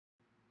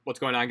What's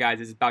going on, guys?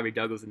 This is Bobby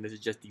Douglas, and this is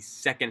just the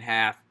second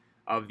half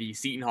of the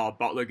Seton Hall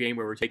Butler game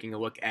where we're taking a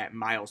look at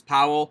Myles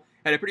Powell.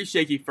 Had a pretty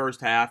shaky first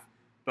half,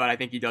 but I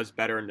think he does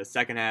better in the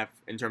second half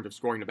in terms of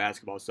scoring the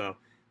basketball, so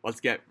let's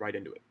get right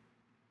into it.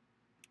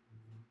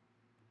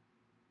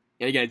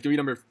 And again, it's going to be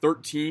number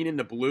 13 in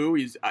the blue.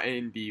 He's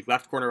in the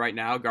left corner right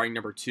now, guarding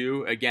number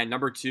 2. Again,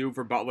 number 2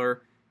 for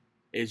Butler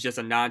is just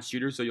a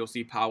non-shooter, so you'll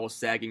see Powell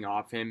sagging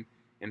off him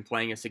and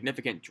playing a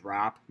significant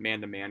drop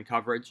man-to-man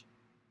coverage.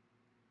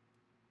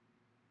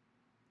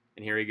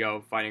 And here we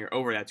go, fighting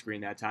over that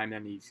screen that time.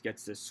 Then he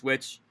gets the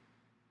switch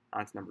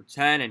onto number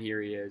 10, and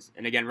here he is.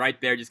 And again, right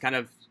there, just kind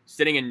of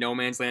sitting in no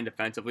man's land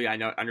defensively. I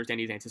understand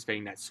he's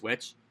anticipating that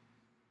switch,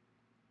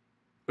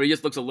 but he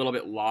just looks a little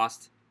bit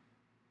lost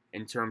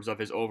in terms of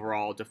his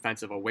overall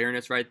defensive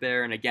awareness right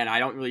there. And again, I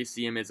don't really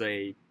see him as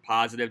a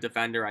positive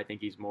defender. I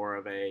think he's more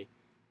of a,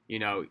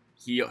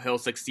 he'll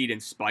succeed in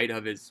spite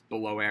of his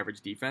below-average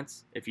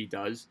defense if he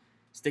does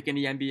stick in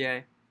the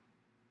NBA.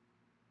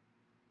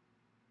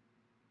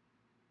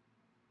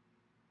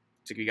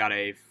 So we got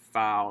a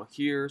foul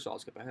here, so I'll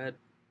skip ahead.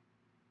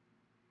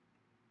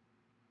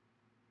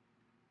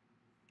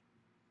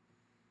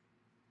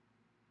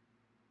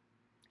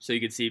 So you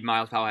can see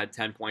Myles Powell had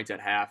 10 points at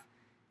half,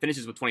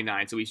 finishes with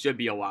 29, so he should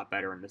be a lot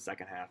better in the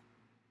second half,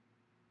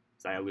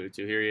 as I alluded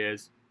to. Here he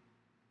is.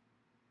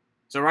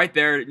 So right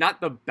there, not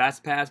the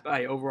best pass, but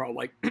I overall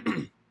like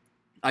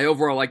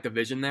the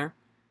vision there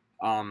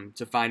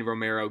to find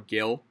Romero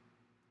Gill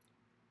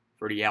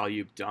for the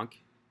alley-oop dunk.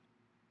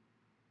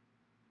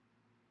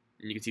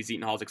 And you can see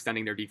Seton Hall's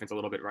extending their defense a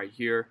little bit right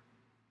here.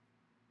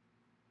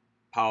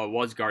 Powell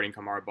was guarding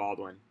Kamar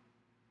Baldwin,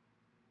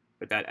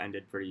 but that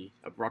ended pretty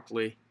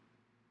abruptly.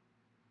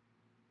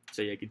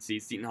 So you can see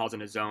Seton Hall's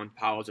in his zone.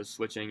 Powell's just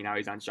switching, and now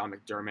he's on Sean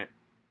McDermott.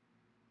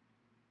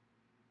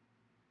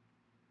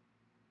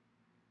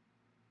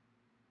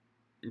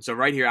 And so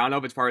right here, I don't know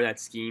if it's part of that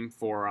scheme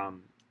for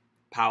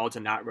Powell to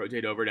not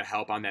rotate over to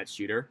help on that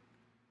shooter.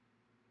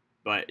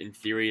 But in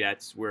theory,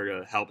 that's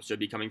where the help should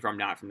be coming from,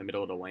 not from the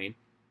middle of the lane.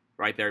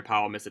 Right there,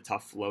 Powell missed a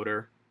tough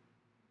floater.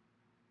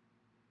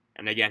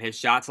 And again, his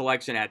shot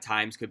selection at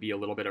times could be a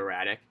little bit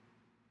erratic.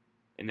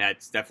 And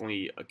that's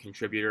definitely a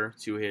contributor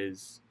to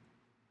his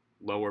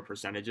lower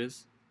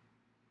percentages.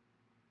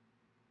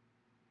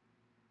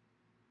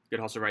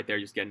 Good hustle right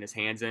there, just getting his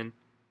hands in.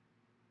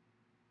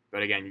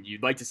 But again,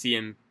 you'd like to see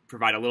him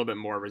provide a little bit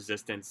more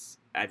resistance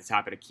at the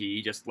top of the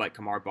key. Just let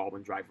Kamar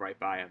Baldwin drive right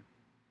by him.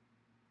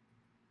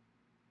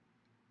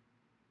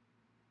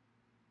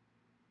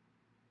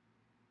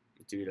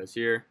 Let's see what he does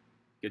here.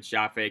 Good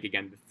shot fake.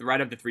 Again, the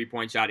threat of the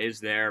three-point shot is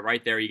there.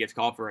 Right there, he gets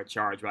called for a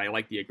charge, but I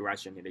like the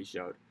aggression that he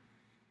showed.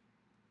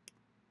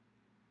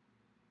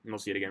 And we'll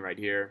see it again right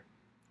here.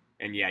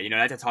 And yeah,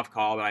 that's a tough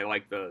call, but I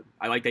like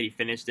that he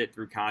finished it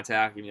through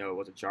contact, even though it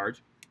was a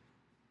charge.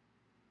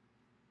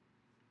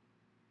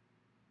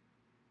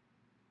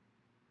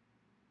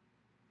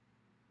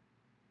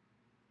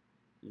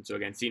 And so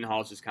again, Seton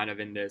Hall's just kind of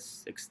in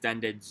this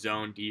extended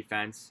zone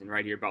defense, and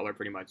right here, Butler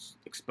pretty much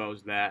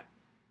exposed that.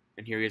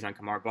 And here he is on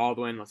Kamar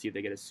Baldwin. Let's see if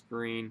they get a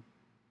screen.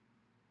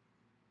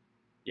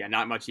 Yeah,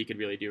 not much he could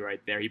really do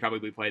right there. He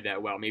probably played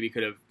that well. Maybe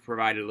could have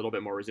provided a little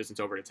bit more resistance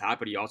over the top,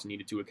 but he also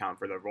needed to account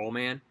for the roll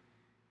man.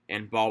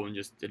 And Baldwin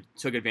just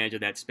took advantage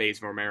of that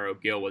space Romero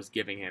Gill was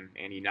giving him,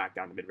 and he knocked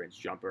down the mid-range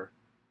jumper.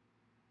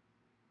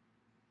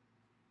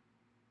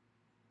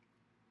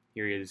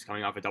 Here he is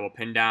coming off a double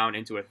pin down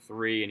into a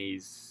three, and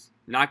he's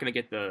not going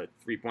to get the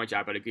three-point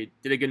shot, but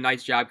did a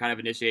nice job kind of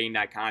initiating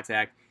that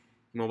contact.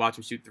 And we'll watch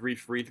him shoot 3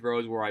 free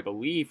throws, where I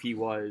believe he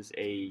was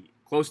a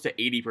close to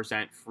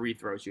 80% free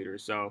throw shooter.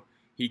 So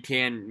he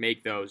can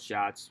make those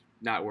shots.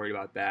 Not worried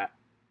about that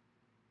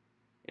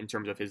in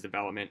terms of his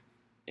development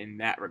in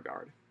that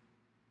regard.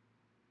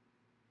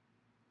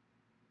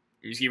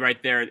 You see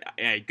right there,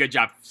 good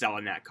job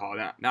selling that call.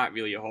 Not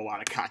really a whole lot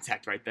of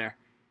contact right there.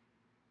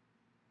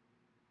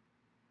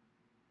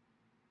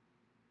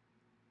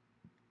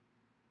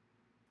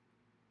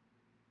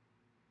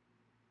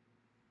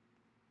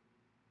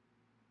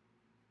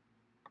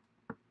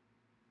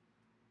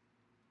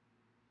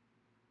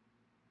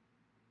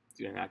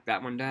 He's going to knock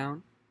that one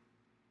down.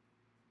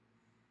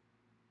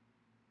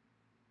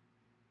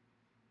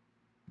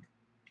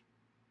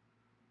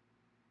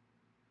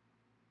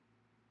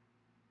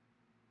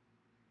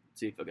 Let's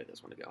see if he'll get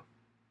this one to go.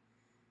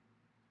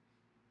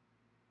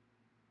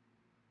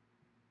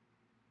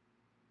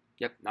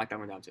 Yep, knock that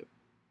one down too.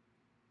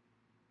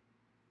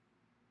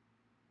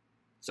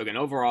 So again,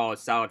 overall, a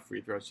solid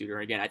free throw shooter.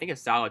 Again, I think a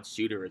solid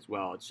shooter as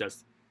well. It's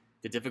just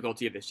the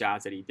difficulty of the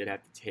shots that he did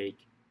have to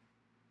take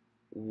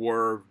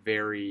were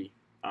very,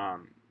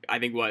 I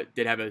think what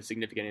did have a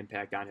significant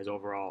impact on his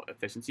overall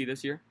efficiency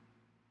this year.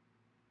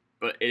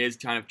 But it is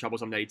kind of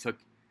troublesome that he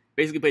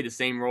basically played the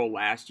same role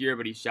last year,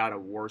 but he shot a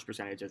worse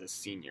percentage as a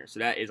senior. So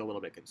that is a little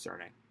bit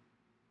concerning.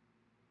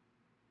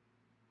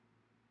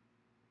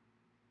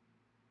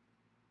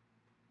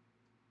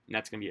 And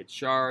that's going to be a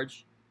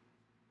charge.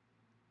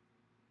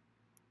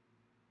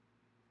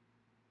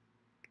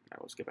 I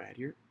will skip ahead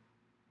here.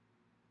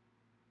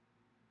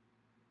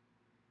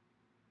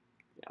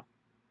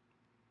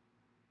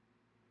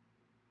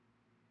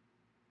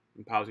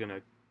 And Powell's going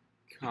to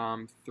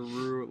come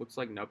through. It looks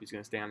like, nope, he's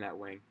going to stay on that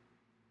wing.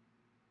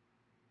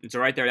 And so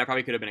right there, that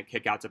probably could have been a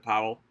kick out to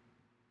Powell.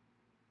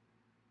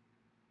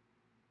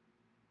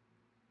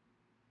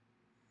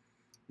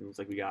 It looks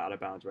like we got out of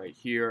bounds right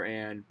here.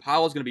 And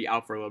Powell's going to be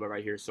out for a little bit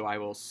right here, so I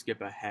will skip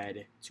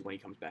ahead to when he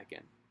comes back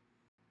in.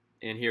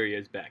 And here he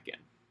is back in.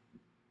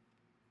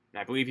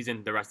 And I believe he's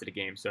in the rest of the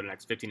game, so the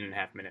next 15 and a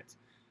half minutes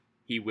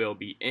he will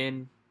be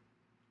in.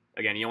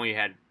 Again, he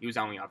was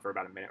only out for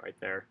about a minute right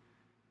there.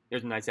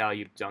 There's a nice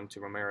alley-oop dunk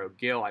to Romero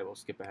Gill. I will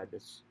skip ahead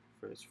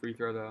for this free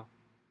throw, though.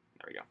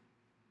 There we go.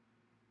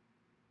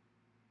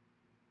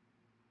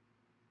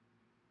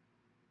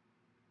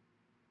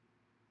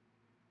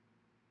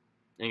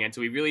 And again,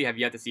 so we really have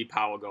yet to see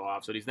Powell go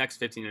off. So these next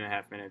 15 and a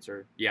half minutes,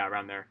 or yeah,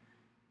 around there,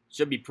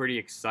 should be pretty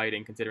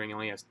exciting considering he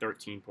only has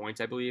 13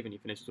 points, I believe, and he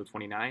finishes with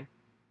 29.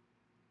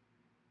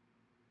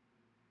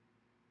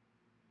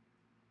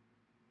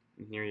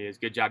 And here he is.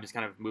 Good job just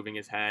kind of moving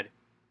his head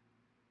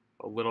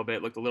a little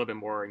bit. Looked a little bit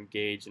more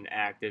engaged and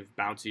active,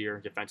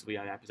 bouncier defensively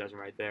on that possession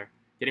right there.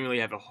 Didn't really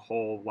have a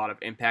whole lot of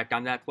impact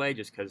on that play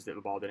just because the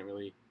ball didn't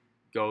really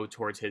go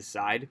towards his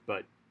side.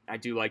 But I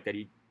do like that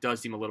he does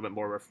seem a little bit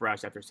more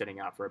refreshed after sitting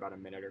out for about a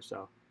minute or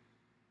so.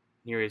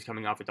 Here he is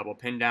coming off a double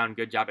pin down.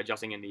 Good job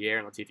adjusting in the air.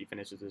 And let's see if he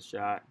finishes his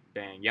shot.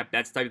 Bang. Yep,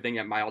 that's the type of thing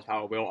that Myles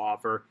Powell will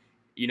offer.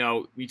 You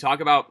know, we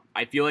talk about,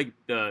 I feel like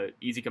the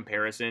easy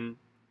comparison,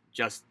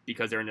 just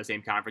because they're in the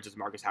same conference as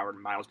Marcus Howard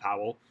and Myles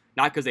Powell,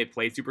 not because they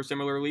play super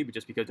similarly, but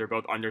just because they're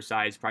both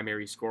undersized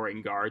primary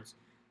scoring guards.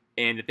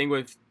 And the thing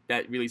with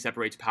that really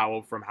separates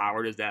Powell from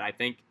Howard is that I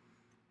think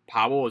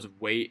Powell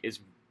is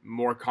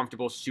more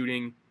comfortable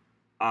shooting.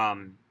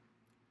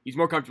 He's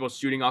more comfortable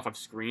shooting off of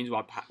screens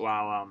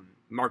while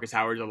Marcus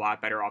Howard is a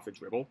lot better off the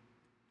dribble.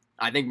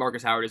 I think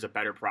Marcus Howard is a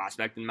better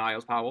prospect than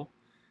Myles Powell,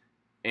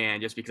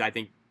 and just because I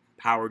think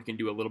Howard can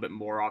do a little bit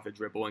more off the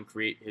dribble and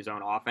create his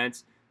own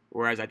offense,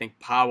 whereas I think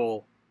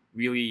Powell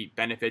really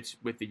benefits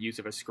with the use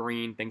of a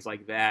screen, things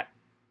like that,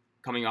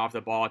 coming off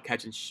the ball,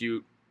 catch and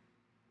shoot.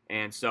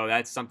 And so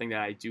that's something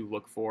that I do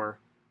look for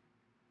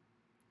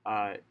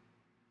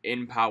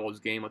in Powell's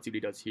game. Let's see what he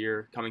does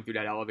here, coming through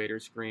that elevator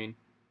screen.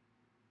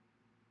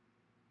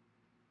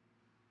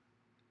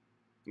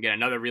 Again,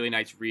 another really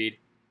nice read,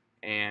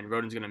 and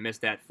Roden's going to miss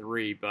that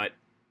three. But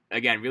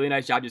again, really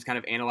nice job just kind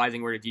of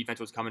analyzing where the defense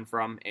was coming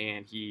from,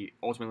 and he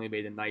ultimately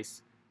made a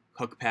nice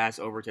hook pass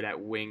over to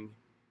that wing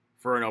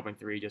for an open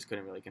three. Just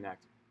couldn't really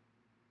connect.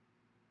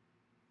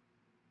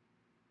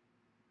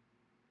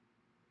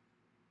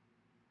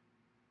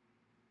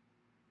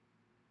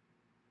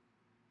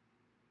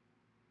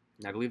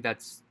 And I believe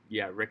that's,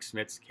 yeah, Rick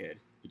Smith's kid.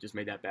 He just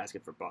made that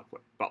basket for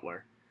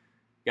Butler.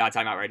 Got a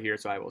timeout right here,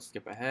 so I will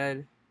skip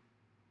ahead.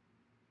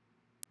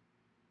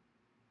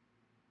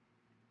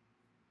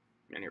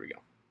 And here we go.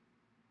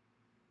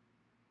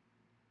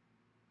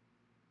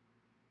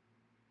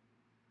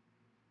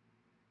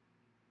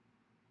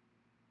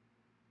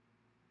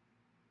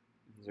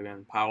 So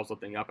again, Powell's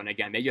lifting up, and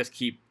again, they just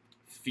keep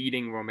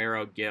feeding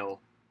Romero Gill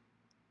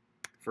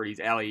for these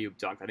alley-oop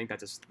dunks. I think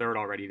that's his third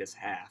already this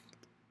half.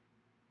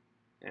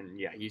 And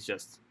yeah, he's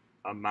just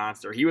a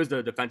monster. He was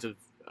the defensive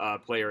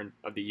player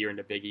of the year in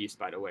the Big East,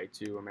 by the way,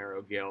 too,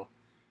 Romero Gill.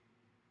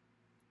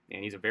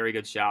 And he's a very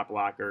good shot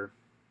blocker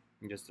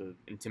and just an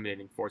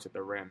intimidating force at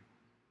the rim.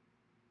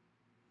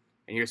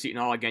 And here's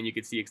Seton Hall again. You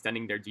can see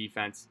extending their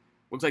defense.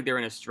 Looks like they're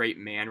in a straight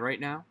man right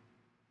now.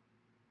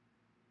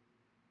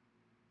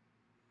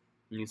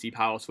 You can see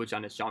Powell switch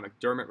on to Sean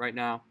McDermott right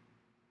now.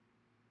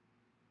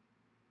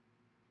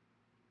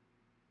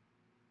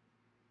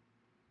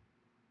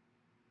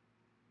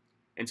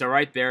 And so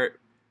right there,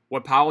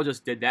 what Powell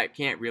just did, that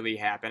can't really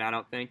happen, I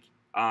don't think.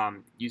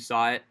 You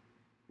saw it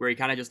where he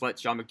kind of just let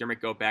Sean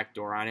McDermott go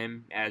backdoor on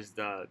him as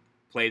the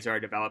plays are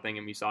developing,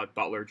 and we saw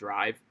Butler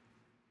drive.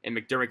 And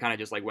McDermott kind of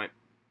just like went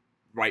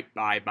right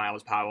by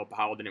Myles Powell.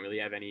 Powell didn't really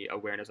have any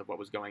awareness of what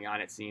was going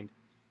on, it seemed.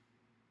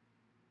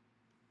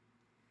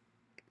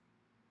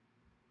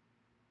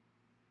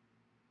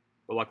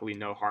 But luckily,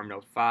 no harm,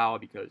 no foul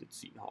because it's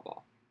Seton Hall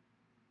ball.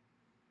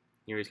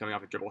 Here he's coming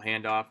off a dribble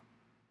handoff.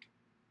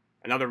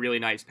 Another really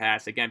nice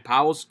pass. Again,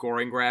 Powell's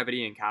scoring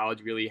gravity in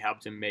college really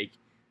helped him make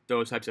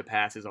those types of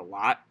passes a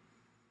lot.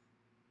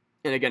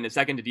 And again, the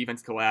second the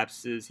defense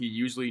collapses, he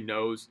usually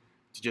knows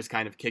to just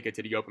kind of kick it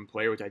to the open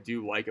player, which I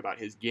do like about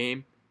his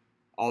game.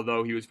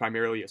 Although he was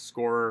primarily a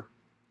scorer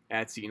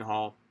at Seton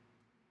Hall.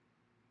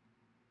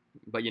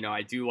 But, you know,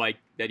 I do like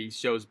that he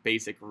shows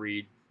basic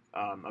read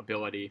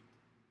ability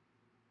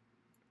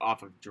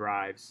off of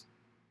drives.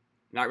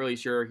 Not really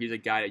sure he's a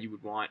guy that you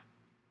would want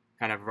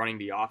kind of running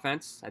the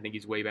offense. I think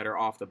he's way better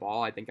off the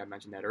ball. I think I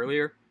mentioned that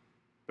earlier.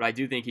 But I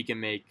do think he can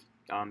make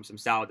some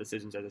solid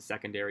decisions as a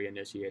secondary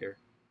initiator.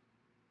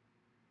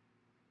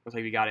 Looks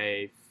like we got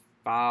a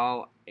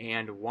foul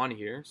and one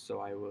here, so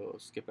I will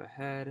skip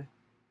ahead.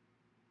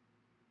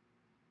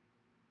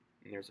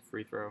 And there's a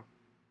free throw.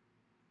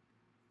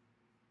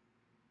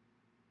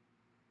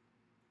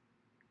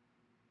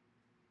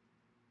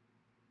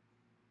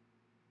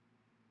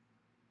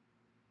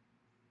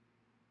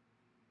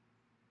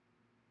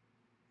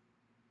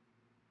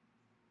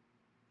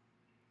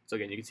 So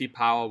again, you can see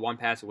Powell one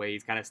pass away.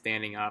 He's kind of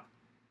standing up,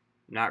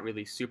 not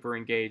really super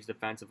engaged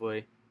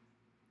defensively.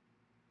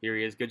 Here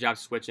he is. Good job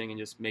switching and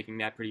just making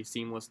that pretty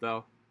seamless,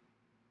 though.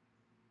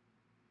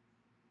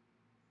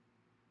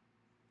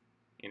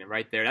 And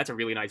right there, that's a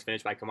really nice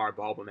finish by Kamar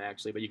Baldwin,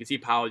 actually. But you can see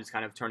Powell just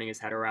kind of turning his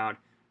head around,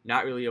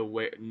 not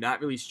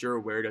really sure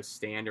where to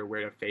stand or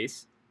where to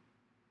face.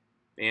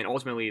 And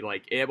ultimately,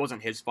 like, it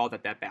wasn't his fault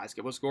that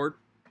basket was scored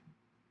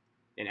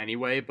in any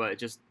way, but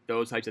just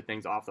those types of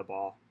things off the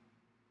ball.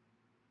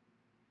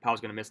 Powell's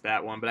going to miss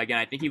that one. But again,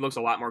 I think he looks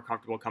a lot more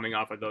comfortable coming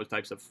off of those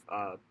types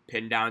of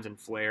pin downs and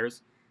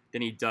flares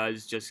than he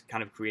does just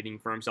kind of creating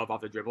for himself off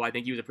the dribble. I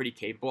think he was a pretty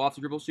capable off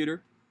the dribble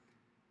shooter.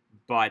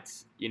 But,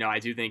 you know, I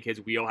do think his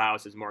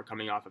wheelhouse is more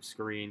coming off of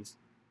screens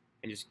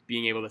and just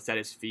being able to set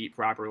his feet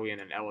properly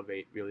and then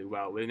elevate really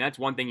well. And that's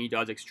one thing he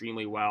does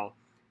extremely well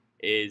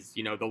is,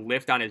 you know, the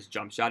lift on his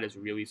jump shot is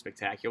really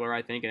spectacular,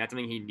 I think. And that's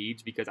something he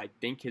needs because I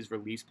think his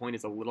release point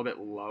is a little bit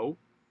low.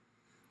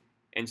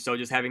 And so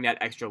just having that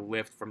extra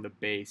lift from the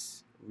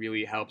base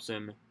really helps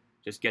him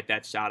just get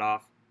that shot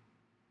off.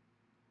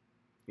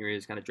 Here he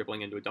is kind of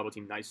dribbling into a double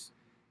team. Nice,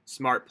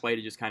 smart play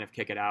to just kind of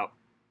kick it out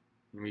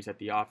and reset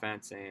the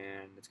offense.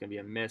 And it's going to be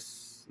a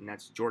miss. And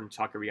that's Jordan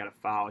Tucker. We got a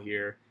foul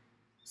here.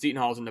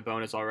 Seton Hall's in the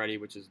bonus already,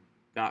 which is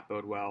not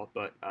bode well.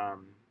 But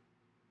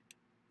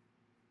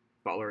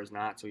Butler is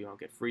not, so you don't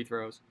get free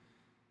throws.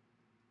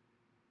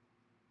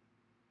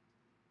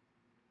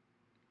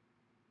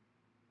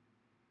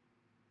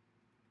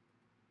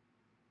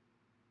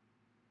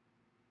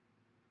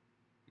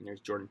 And there's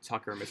Jordan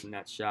Tucker missing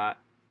that shot.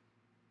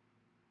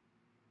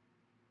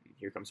 And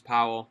here comes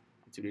Powell.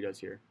 That's what he does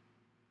here.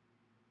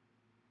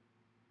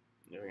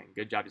 Again,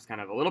 good job. Just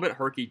kind of a little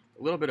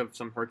bit of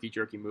some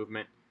herky-jerky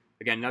movement.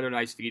 Again, another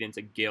nice feed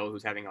into Gill,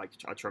 who's having like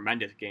a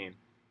tremendous game,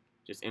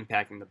 just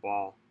impacting the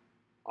ball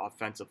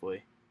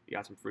offensively. You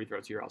got some free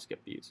throws here. I'll skip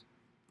these.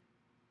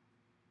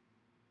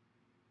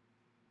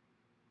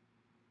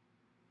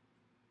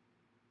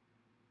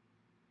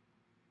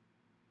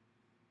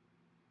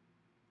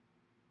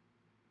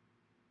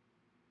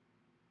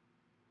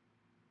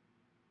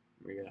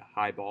 We get a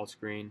high ball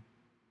screen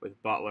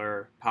with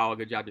Butler. Powell,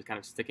 good job just kind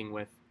of sticking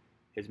with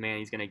his man.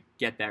 He's going to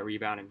get that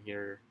rebound, and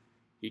here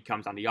he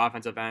comes on the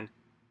offensive end.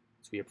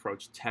 So we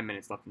approach 10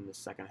 minutes left in the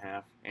second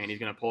half, and he's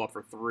going to pull up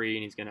for three,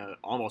 and he's going to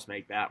almost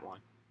make that one.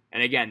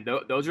 And again,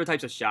 those are the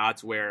types of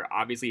shots where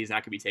obviously he's not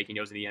going to be taking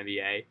those in the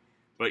NBA,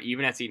 but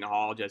even at Seton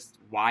Hall, just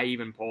why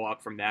even pull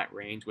up from that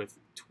range with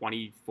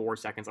 24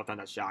 seconds left on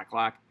the shot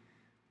clock?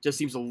 Just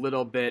seems a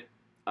little bit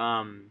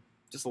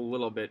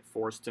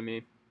forced to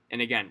me. And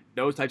again,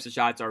 those types of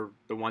shots are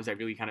the ones that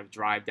really kind of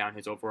drive down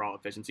his overall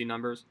efficiency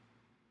numbers.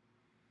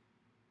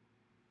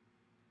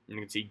 And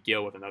you can see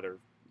Gill with another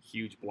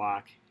huge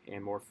block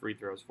and more free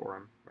throws for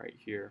him right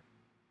here.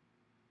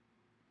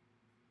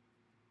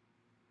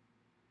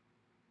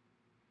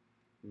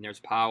 And there's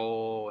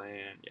Powell,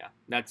 and yeah,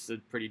 that's a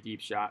pretty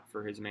deep shot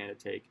for his man to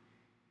take.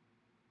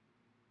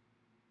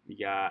 We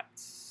got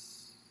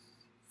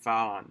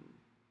foul on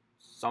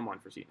someone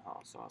for Seton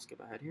Hall, so I'll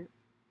skip ahead here.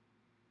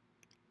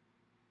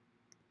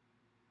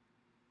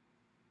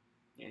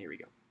 And here we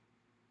go.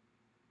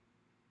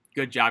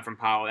 Good job from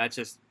Powell. That's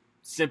just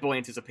simple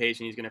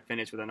anticipation. He's going to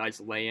finish with a nice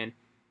lay-in.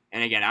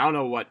 And again,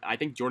 I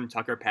think Jordan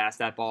Tucker passed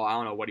that ball. I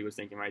don't know what he was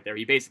thinking right there.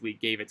 He basically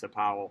gave it to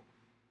Powell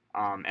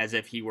as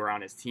if he were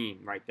on his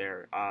team right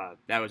there.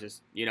 That was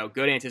just,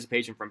 good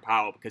anticipation from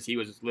Powell because he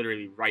was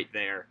literally right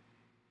there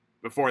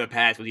before the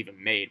pass was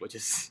even made, which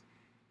is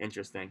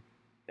interesting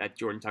that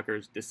Jordan Tucker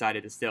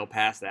decided to still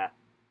pass that.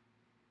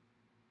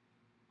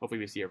 Hopefully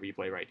we see a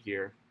replay right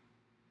here.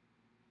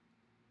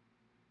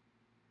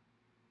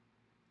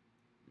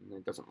 And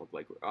it doesn't look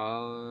like,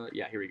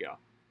 yeah, here we go.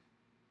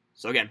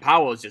 So again,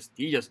 Powell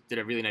he just did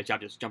a really nice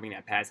job just jumping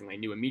that passing lane,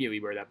 knew immediately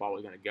where that ball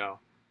was going to go.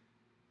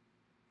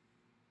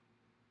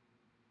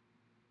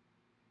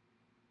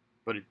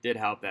 But it did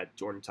help that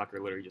Jordan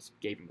Tucker literally just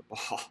gave him the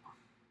ball.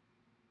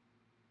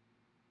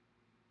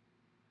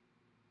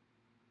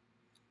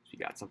 So you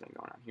got something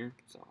going on here,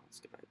 so let's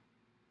skip it.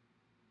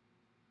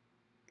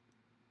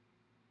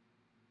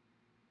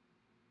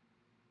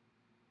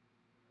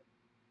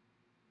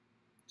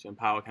 So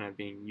Powell kind of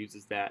being used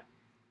as that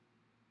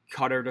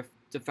cutter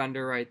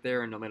defender right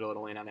there in the middle of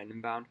the lane on an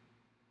inbound.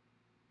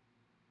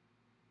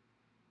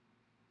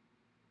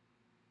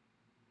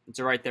 And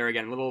so right there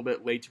again, a little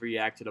bit late to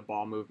react to the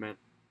ball movement.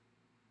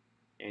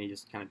 And he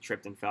just kind of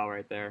tripped and fell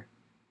right there.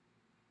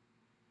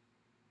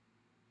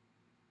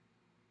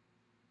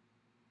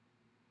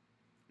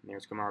 And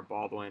there's Kamar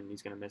Baldwin.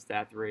 He's going to miss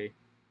that three.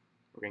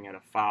 We're going to get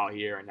a foul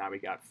here, and now we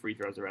got free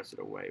throws the rest of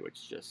the way,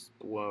 which just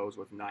blows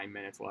with 9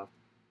 minutes left.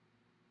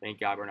 Thank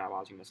God we're not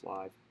watching this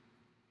live.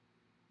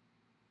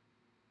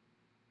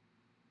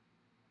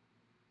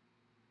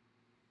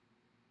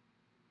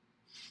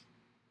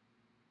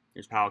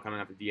 Here's Powell coming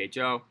up the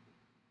DHO.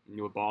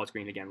 Into a ball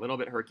screen again. A little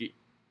bit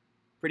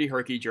pretty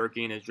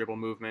herky-jerky in his dribble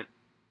movement.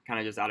 Kind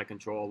of just out of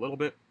control a little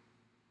bit.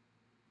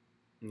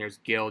 And there's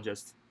Gill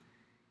just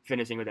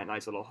finishing with that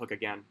nice little hook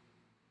again.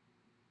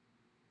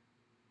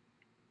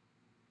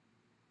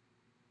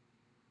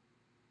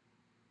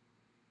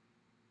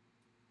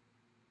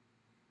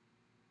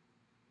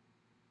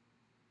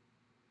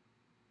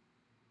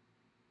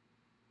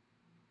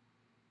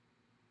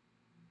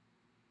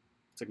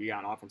 like we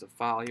got an offensive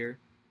foul here.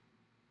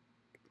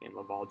 And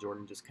Laval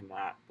Jordan just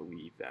cannot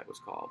believe that was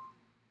called.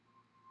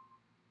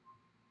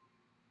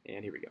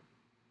 And here we go.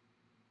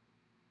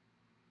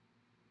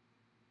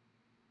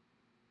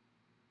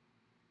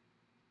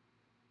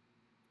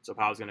 So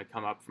Powell's going to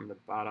come up from the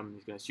bottom.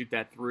 He's going to shoot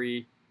that three.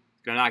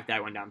 He's going to knock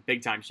that one down.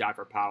 Big time shot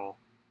for Powell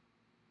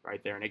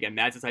right there. And again,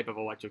 that's the type of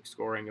electric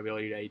scoring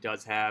ability that he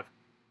does have.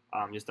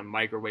 Just a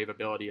microwave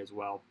ability as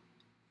well.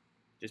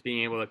 Just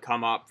being able to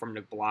come up from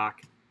the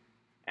block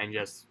and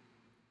just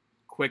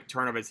quick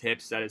turn of his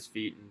hips, set his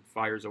feet, and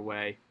fires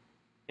away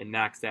and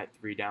knocks that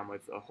three down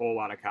with a whole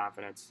lot of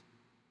confidence.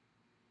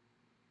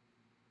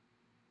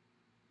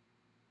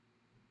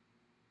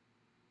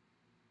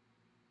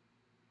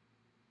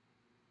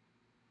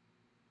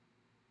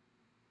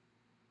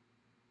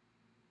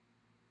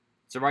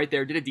 So right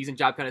there, did a decent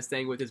job kind of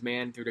staying with his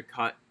man through the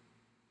cut,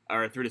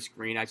 or through the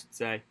screen, I should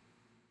say.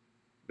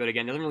 But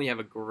again, doesn't really have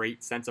a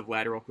great sense of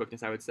lateral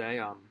quickness, I would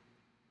say.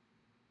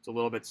 It's a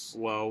little bit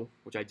slow,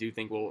 which I do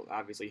think will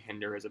obviously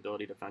hinder his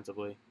ability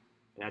defensively.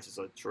 And that's just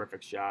a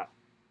terrific shot.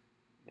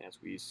 As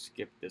we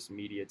skip this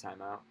media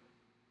timeout.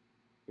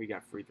 We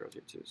got free throws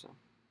here too, so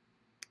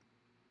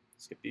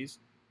skip these.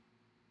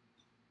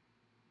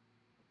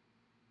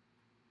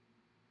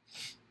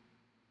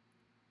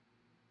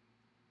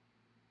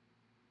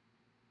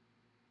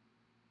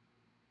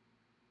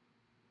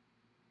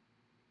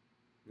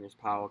 Here's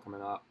Powell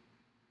coming up.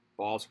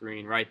 Ball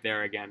screen right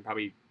there again.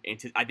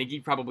 I think he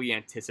probably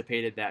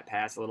anticipated that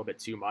pass a little bit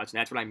too much. And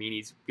that's what I mean.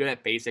 He's good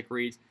at basic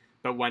reads.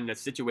 But when the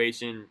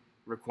situation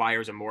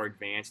requires a more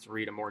advanced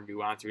read, a more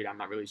nuanced read, I'm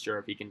not really sure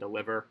if he can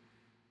deliver.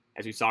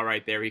 As we saw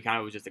right there, he kind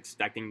of was just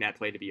expecting that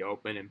play to be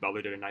open. And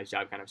Butler did a nice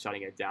job kind of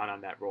shutting it down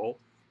on that roll.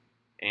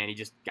 And he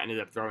just ended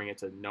up throwing it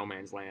to no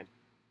man's land.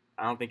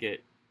 I don't think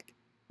it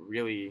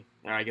really...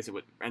 I guess it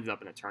ended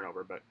up in a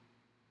turnover, but...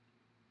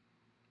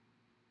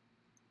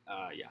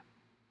 yeah.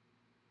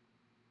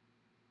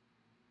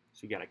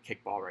 So we got a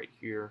kick ball right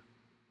here.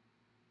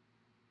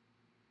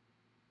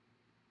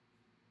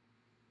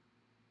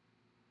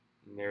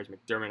 And there's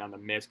McDermott on the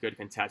miss. Good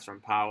contest from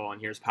Powell.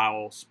 And here's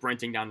Powell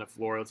sprinting down the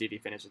floor. Let's see if he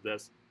finishes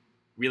this.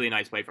 Really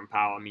nice play from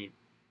Powell. I mean,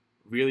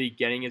 really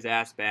getting his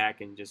ass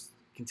back and just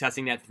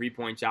contesting that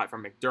three-point shot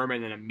from McDermott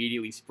and then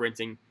immediately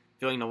sprinting,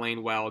 filling the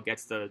lane well,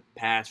 gets the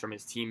pass from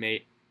his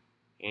teammate,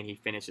 and he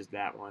finishes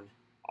that one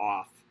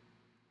off.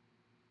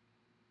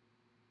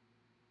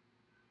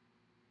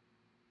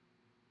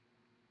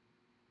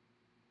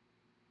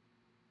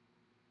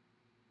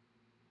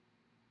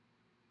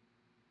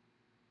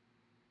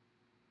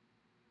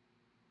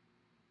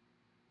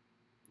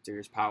 So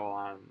here's Powell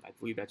on, I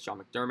believe that's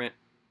Sean McDermott.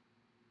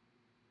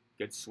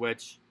 Good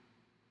switch.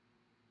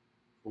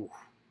 Ooh.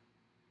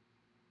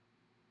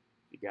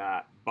 You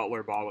got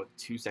Butler ball with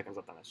 2 seconds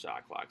left on the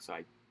shot clock, so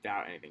I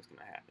doubt anything's going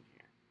to happen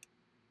here.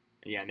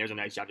 And yeah, and there's a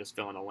nice shot just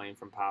filling the lane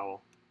from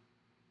Powell.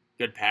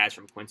 Good pass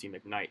from Quincy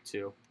McKnight,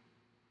 too.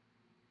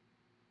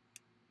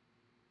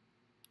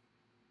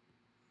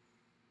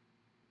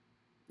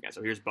 Yeah,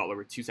 so here's Butler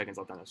with 2 seconds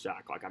left on the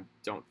shot clock. I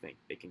don't think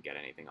they can get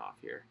anything off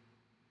here.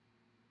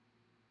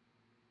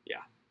 Yeah.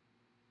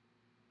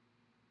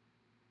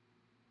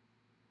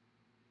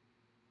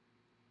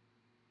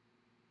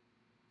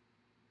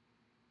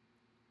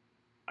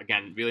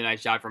 Again, really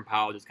nice shot from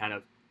Powell, just kind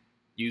of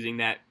using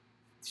that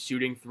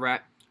shooting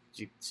threat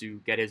to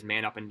get his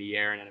man up in the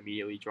air and then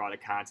immediately draw the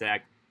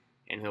contact.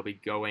 And he'll be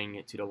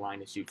going to the line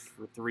to shoot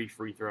for 3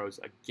 free throws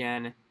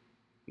again.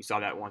 We saw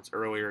that once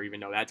earlier, even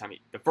though that time,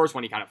 the first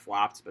one he kind of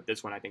flopped, but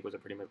this one I think was a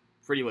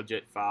pretty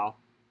legit foul.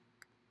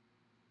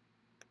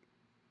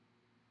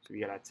 So we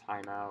got a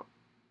timeout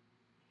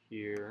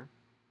here.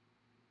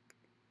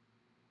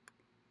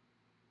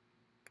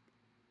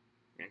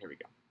 And here we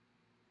go.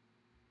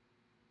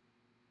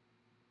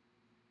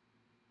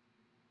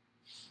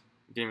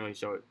 Didn't really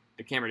show it.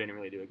 The camera didn't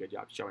really do a good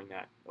job showing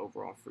that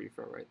overall free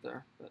throw right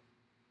there. But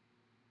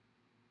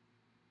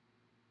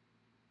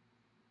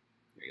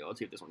here you go. Let's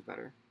see if this one's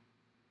better.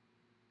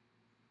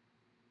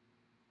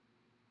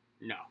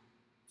 No,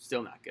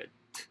 still not good.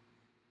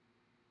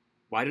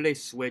 Why do they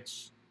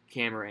switch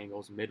camera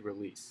angles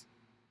mid-release?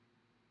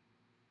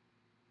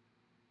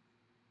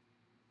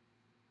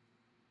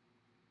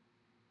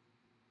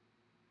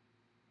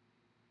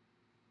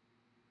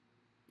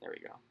 There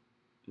we go.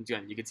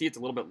 Again, you can see it's a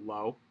little bit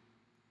low.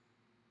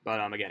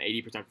 But again,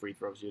 80% free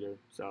throw shooter,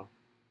 so.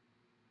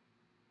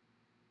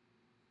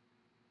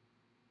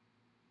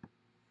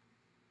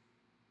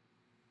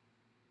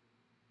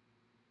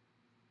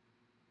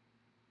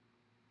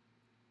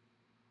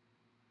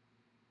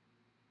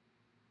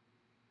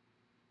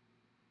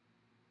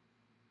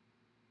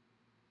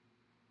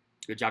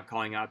 Good job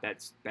calling out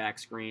that back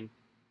screen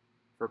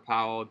for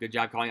Powell. Good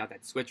job calling out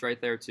that switch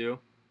right there, too.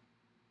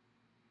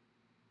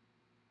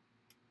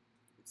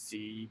 Let's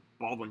see.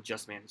 Baldwin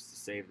just managed to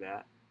save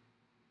that.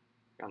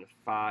 Down to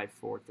 5,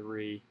 4,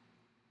 3,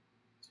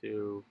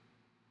 2.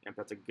 Yep,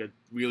 that's a good,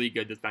 really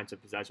good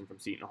defensive possession from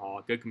Seton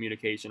Hall. Good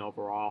communication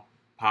overall.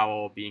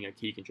 Powell being a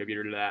key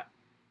contributor to that.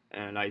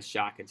 And a nice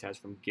shot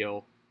contest from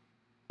Gill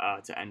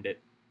to end it.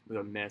 with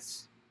a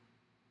miss.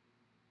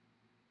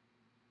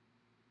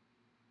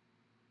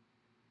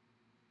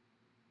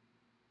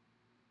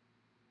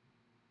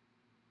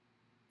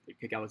 They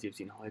kick out. Let's see if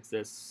Seton hits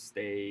this.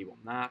 They will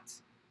not.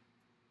 So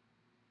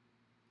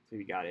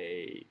we got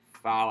a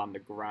foul on the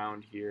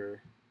ground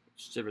here,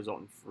 which should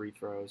result in free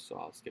throws, so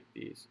I'll skip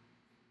these.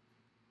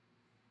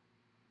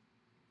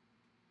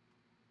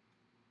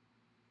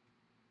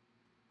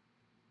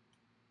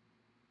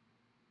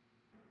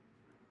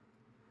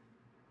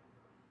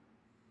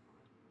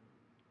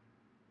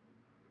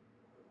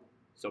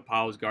 So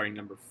Powell's guarding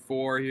number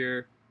 4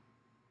 here.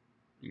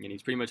 And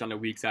he's pretty much on the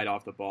weak side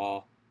off the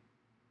ball.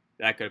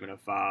 That could have been a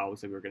foul.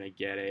 Looks like we're going to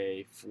get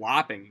a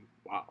flopping.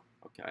 Wow.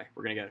 Okay.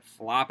 We're going to get a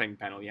flopping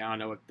penalty. I don't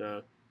know what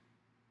the...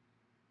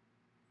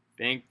 I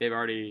think they've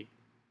already...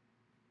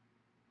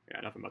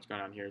 Yeah, nothing much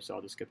going on here, so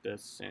I'll just skip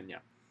this. And yeah,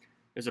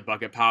 there's a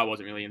bucket. Powell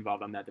wasn't really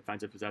involved on that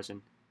defensive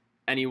possession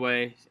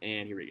anyway.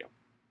 And here we go.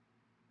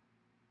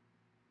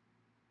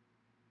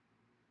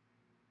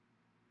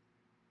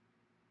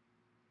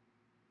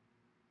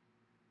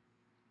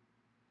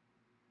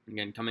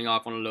 Again, coming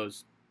off one of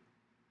those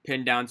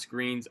pin down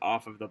screens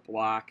off of the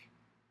block.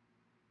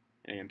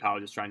 And Powell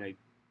just trying to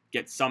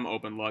get some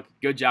open look.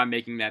 Good job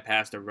making that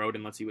pass to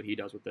Roden. Let's see what he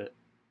does with it.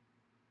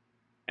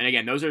 And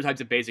again, those are the types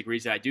of basic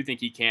reads that I do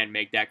think he can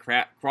make. That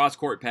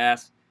cross-court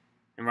pass,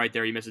 and right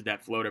there he misses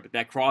that floater. But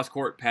that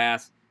cross-court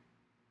pass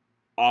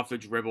off the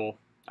dribble,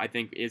 I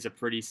think, is a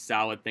pretty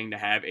solid thing to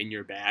have in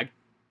your bag.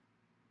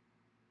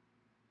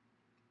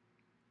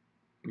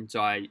 And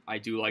so I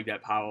do like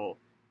that Powell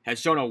has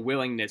shown a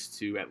willingness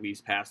to at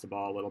least pass the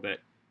ball a little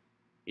bit.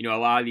 You know, a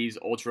lot of these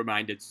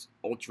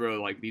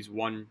these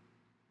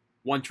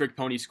one-trick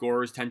pony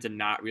scorers tend to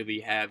not really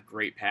have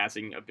great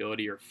passing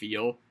ability or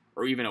feel,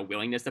 or even a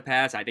willingness to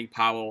pass. I think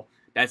Powell,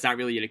 that's not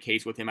really the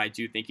case with him. I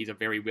do think he's a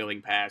very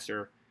willing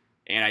passer,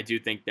 and I do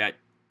think that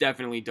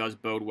definitely does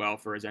bode well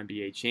for his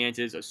NBA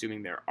chances,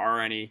 assuming there are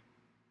any.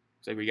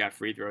 Looks like we got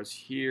free throws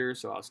here,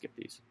 so I'll skip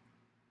these.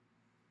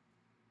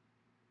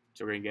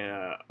 So we're going to get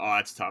a, oh,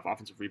 that's tough,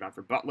 offensive rebound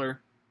for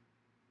Butler.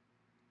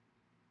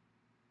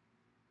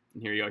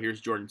 And here you go. Here's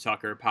Jordan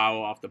Tucker.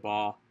 Powell off the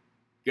ball.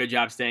 Good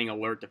job staying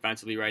alert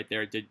defensively right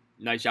there. Did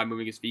nice job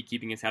moving his feet,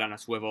 keeping his head on a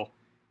swivel,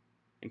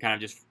 and kind of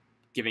just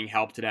giving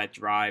help to that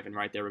drive. And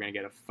right there, we're going to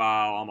get a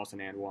foul, almost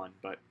an and one.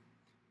 But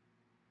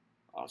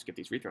I'll skip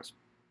these free throws.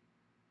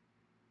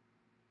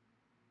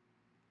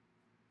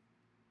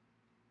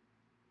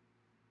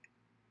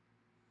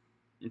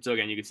 And so,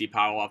 again, you can see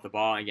Powell off the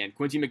ball. And again,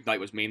 Quincy McKnight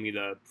was mainly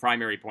the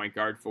primary point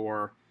guard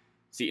for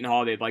Seton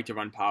Hall. They'd like to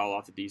run Powell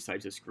off of these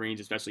types of screens,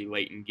 especially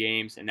late in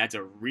games. And that's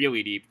a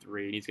really deep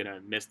three, and he's going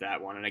to miss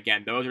that one. And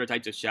again, those are the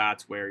types of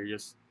shots where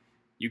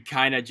you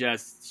kind of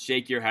just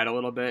shake your head a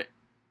little bit.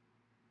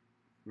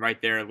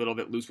 Right there, a little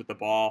bit loose with the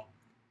ball.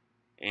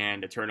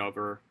 And a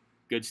turnover.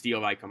 Good steal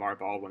by Kamar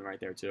Baldwin right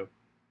there, too.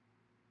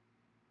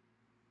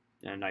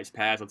 And a nice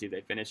pass. Let's see if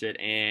they finish it.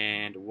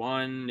 And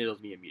one, it'll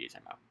be immediate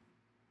timeout.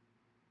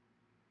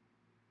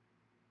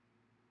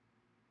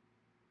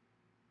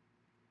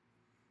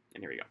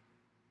 And here we go.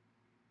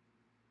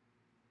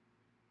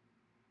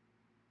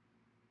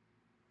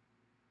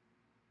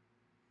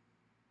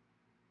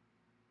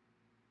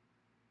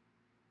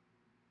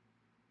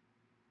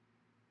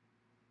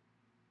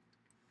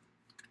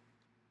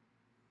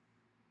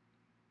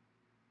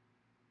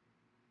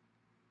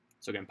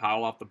 So again,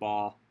 Powell off the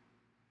ball,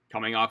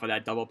 coming off of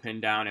that double pin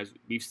down, as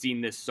we've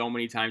seen this so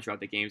many times throughout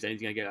the games, and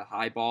he's going to get a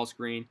high ball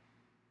screen.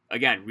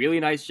 Again, really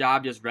nice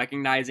job just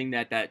recognizing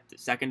that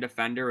second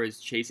defender is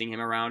chasing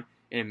him around.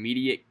 An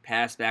immediate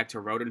pass back to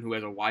Roden, who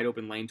has a wide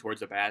open lane towards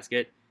the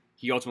basket.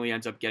 He ultimately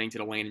ends up getting to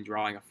the lane and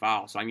drawing a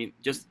foul. So, I mean,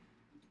 just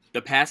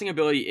the passing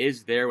ability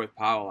is there with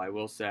Powell, I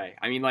will say.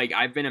 I mean, like,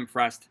 I've been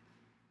impressed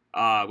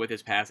with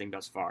his passing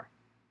thus far,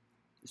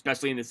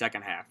 especially in the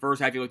second half.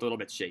 First half, he looked a little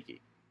bit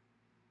shaky.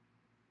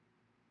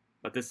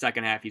 But this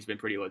second half, he's been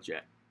pretty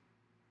legit.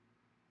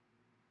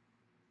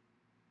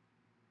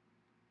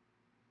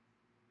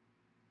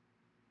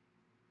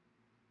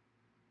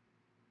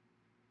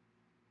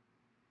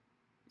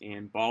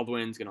 And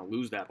Baldwin's going to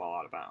lose that ball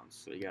out of bounds.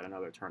 So you got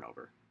another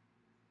turnover.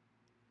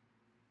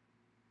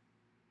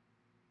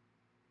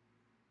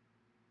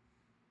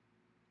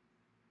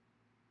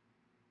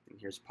 And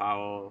here's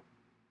Powell.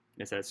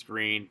 Gets that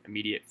screen,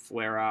 immediate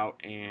flare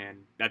out, and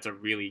that's a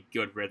really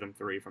good rhythm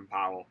three from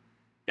Powell.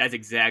 That's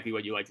exactly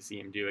what you like to see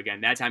him do.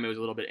 Again, that time it was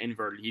a little bit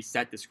inverted. He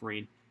set the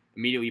screen,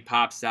 immediately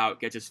pops out,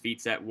 gets his feet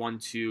set,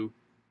 1-2,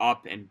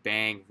 up, and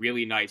bang.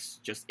 Really nice,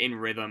 just in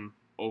rhythm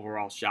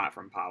overall shot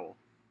from Powell.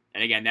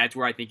 And again, that's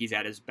where I think he's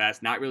at his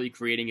best. Not really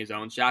creating his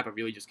own shot, but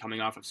really just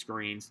coming off of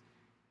screens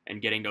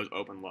and getting those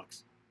open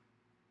looks.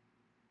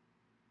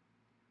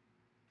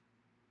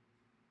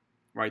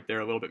 Right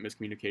there, a little bit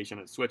miscommunication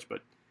on the switch,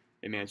 but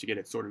they managed to get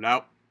it sorted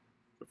out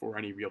before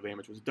any real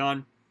damage was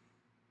done.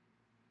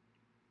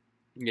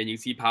 Again, you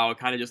see Powell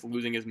kind of just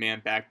losing his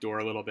man backdoor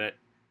a little bit.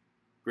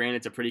 Granted,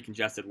 it's a pretty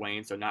congested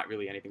lane, so not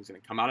really anything's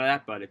going to come out of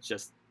that, but it's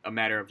just a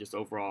matter of just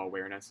overall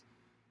awareness.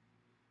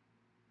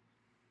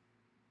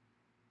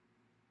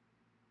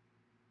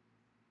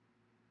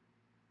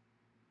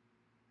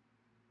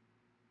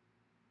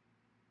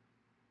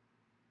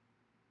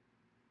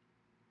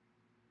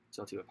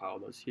 So let's see what Powell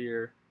does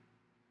here.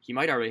 He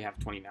might already have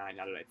 29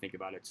 now that I think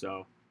about it,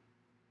 so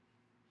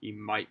he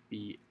might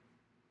be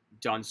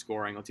done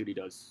scoring. Let's see what he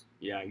does.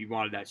 Yeah, he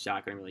wanted that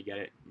shot, couldn't really get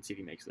it. Let's see if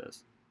he makes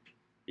this.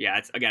 Yeah,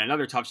 it's, again,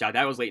 another tough shot.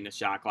 That was late in the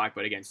shot clock,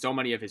 but again, so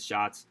many of his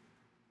shots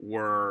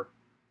were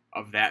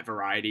of that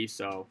variety,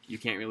 so you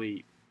can't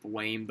really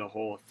blame the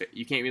whole,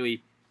 you can't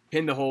really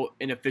pin the whole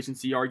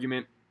inefficiency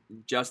argument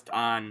just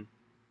on,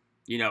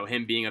 you know,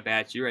 him being a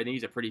bad shooter. I think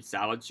he's a pretty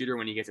solid shooter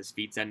when he gets his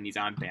feet set and he's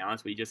on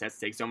balance, but he just has to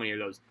take so many of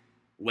those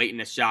late in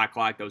the shot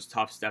clock, those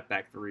tough step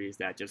back threes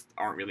that just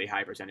aren't really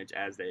high percentage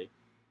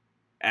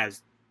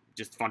as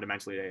just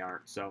fundamentally they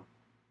aren't. So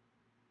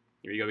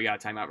here we go. We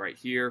got a timeout right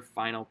here.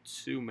 Final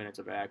 2 minutes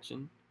of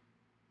action.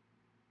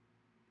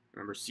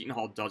 Remember, Seton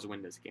Hall does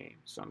win this game,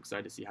 so I'm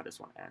excited to see how this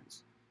one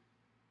ends.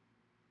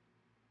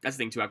 That's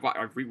the thing, too.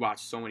 I've rewatched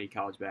so many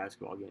college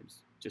basketball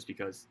games just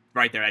because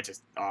right there, that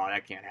just, oh,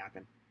 that can't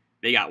happen.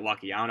 They got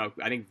lucky. I don't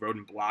know. I think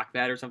Roden blocked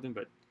that or something,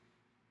 but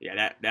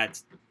yeah,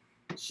 that's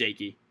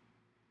shaky.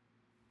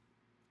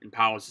 And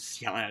Powell's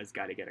just yelling at his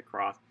guy to get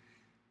across.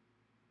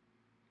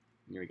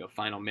 Here we go.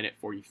 Final minute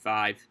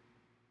 45.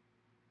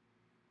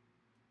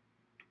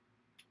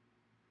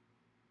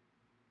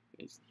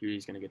 Here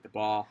he's going to get the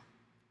ball.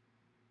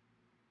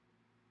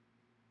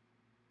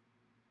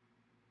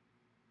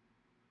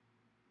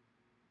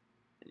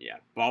 And yeah,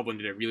 Baldwin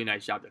did a really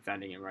nice job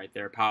defending him right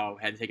there. Powell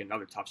had to take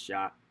another tough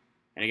shot.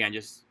 And again,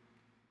 just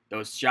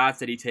those shots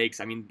that he takes,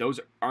 I mean, those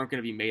aren't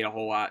going to be made a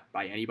whole lot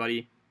by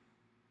anybody.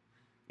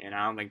 And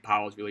I don't think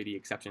Powell's really the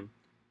exception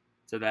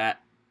to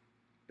that.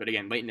 But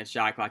again, late in the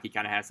shot clock, he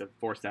kind of has to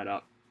force that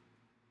up.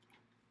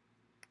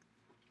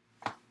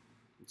 And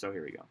so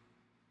here we go.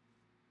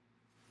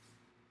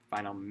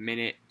 Final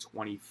minute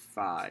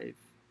 25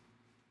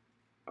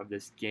 of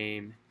this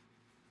game.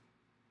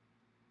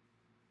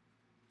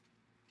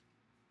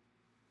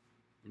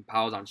 And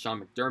Powell's on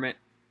Sean McDermott.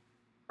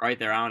 Right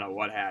there, I don't know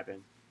what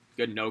happened.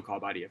 Good no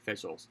call by the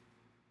officials.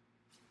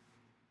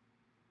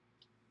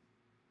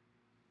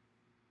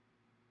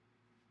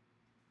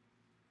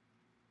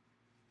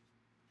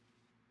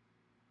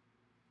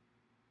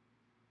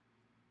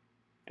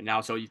 And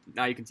now,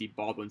 now you can see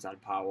Baldwin's on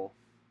Powell.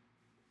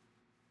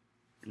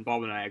 And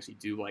Baldwin I actually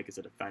do like as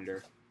a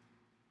defender.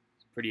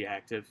 He's pretty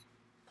active.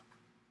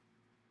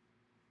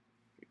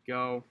 Here we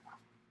go.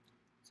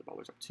 So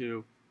Butler's up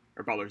 2.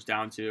 Or Butler's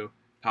down 2.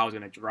 Powell's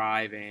going to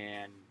drive,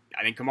 and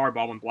I think Kamar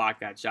Baldwin blocked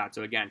that shot.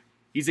 So again,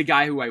 he's a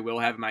guy who I will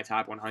have in my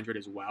top 100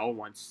 as well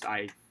once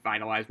I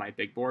finalize my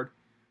big board,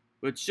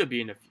 which should be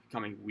in the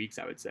coming weeks,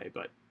 I would say.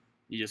 But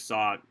you just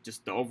saw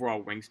just the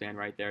overall wingspan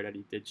right there that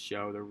he did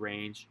show, the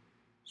range.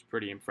 It's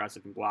pretty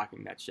impressive in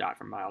blocking that shot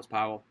from Myles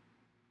Powell.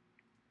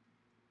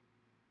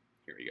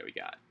 Here we go. We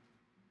got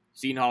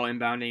Seton Hall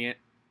inbounding it.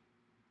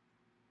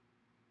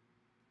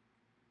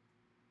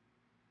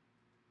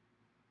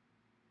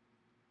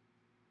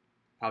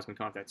 Powell's going to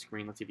come off that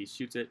screen. Let's see if he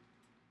shoots it.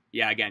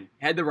 Yeah, again,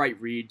 had the right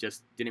read,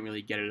 just didn't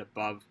really get it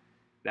above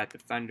that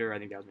defender. I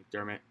think that was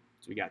McDermott.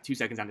 So we got 2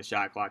 seconds on the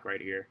shot clock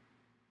right here.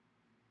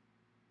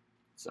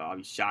 So I'll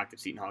be shocked if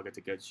Seton Hall gets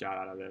a good shot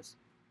out of this.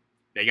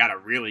 They got a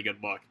really good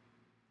look.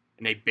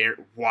 And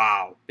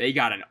wow, they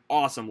got an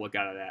awesome look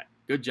out of that.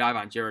 Good job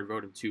on Jared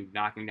Roden, too,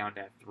 knocking down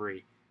that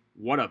 3.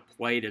 What a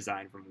play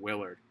design from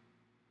Willard.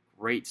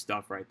 Great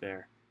stuff right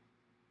there.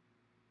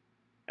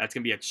 That's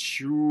going to be a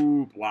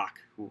true block.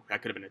 Ooh,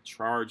 that could have been a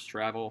charge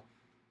travel.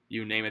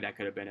 You name it, that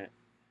could have been it.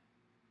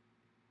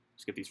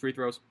 Let's get these free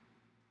throws.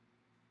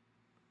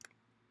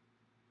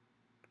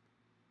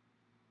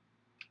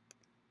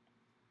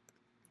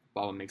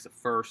 Baldwin makes the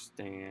first,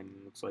 and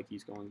looks like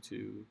he's going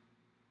to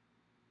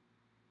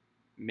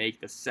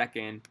make the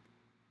second.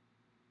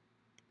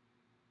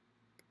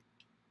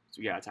 So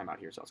we got a timeout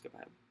here, so I'll skip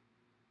ahead.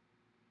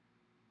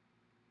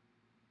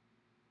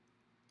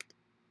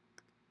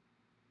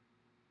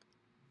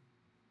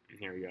 And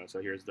here we go.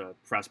 So here's the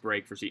press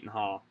break for Seton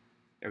Hall.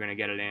 They're going to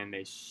get it in.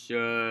 They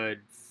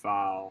should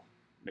foul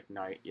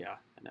McKnight. Yeah,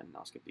 and then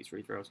I'll skip these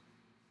free throws.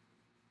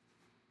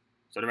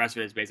 So the rest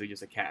of it is basically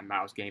just a cat and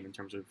mouse game in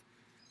terms of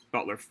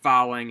Butler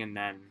fouling and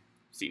then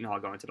Seton Hall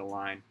going to the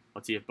line.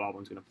 Let's see if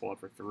Baldwin's going to pull up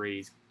for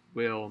threes.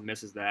 Will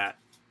misses that.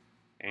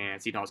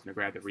 And Seton Hall's going to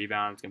grab the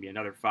rebound. It's going to be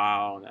another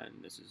foul. And then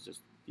this is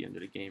just the end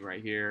of the game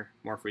right here.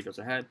 More free throws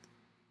ahead.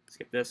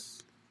 Skip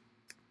this.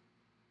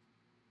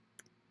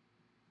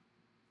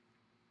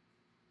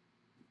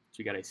 So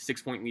we got a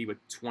 6-point lead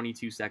with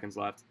 22 seconds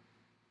left.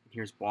 And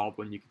here's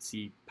Baldwin. You can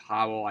see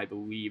Powell, I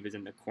believe, is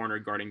in the corner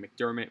guarding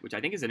McDermott, which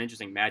I think is an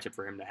interesting matchup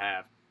for him to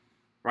have.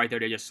 Right there,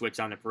 they just switch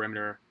on the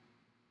perimeter.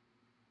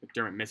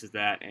 McDermott misses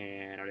that,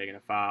 and are they going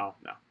to foul?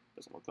 No,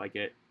 doesn't look like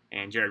it.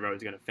 And Jared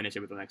Roden's going to finish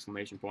it with an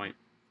exclamation point.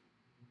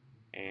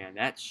 And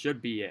that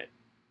should be it.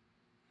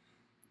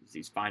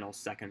 These final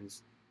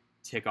seconds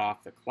tick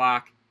off the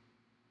clock.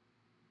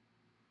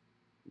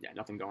 Yeah,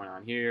 nothing going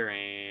on here,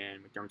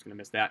 and McDermott's going to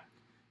miss that.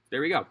 There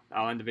we go.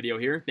 I'll end the video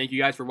here. Thank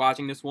you guys for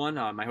watching this one.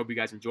 I hope you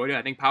guys enjoyed it.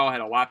 I think Powell had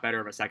a lot better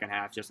of a second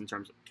half just in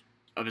terms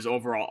of his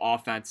overall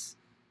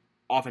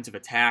offensive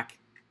attack.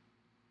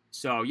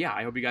 So, yeah,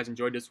 I hope you guys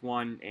enjoyed this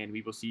one, and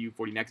we will see you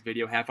for the next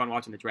video. Have fun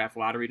watching the draft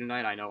lottery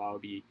tonight. I know I'll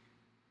be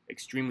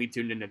extremely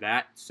tuned into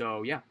that.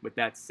 So, yeah, with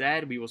that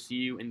said, we will see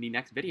you in the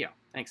next video.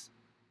 Thanks.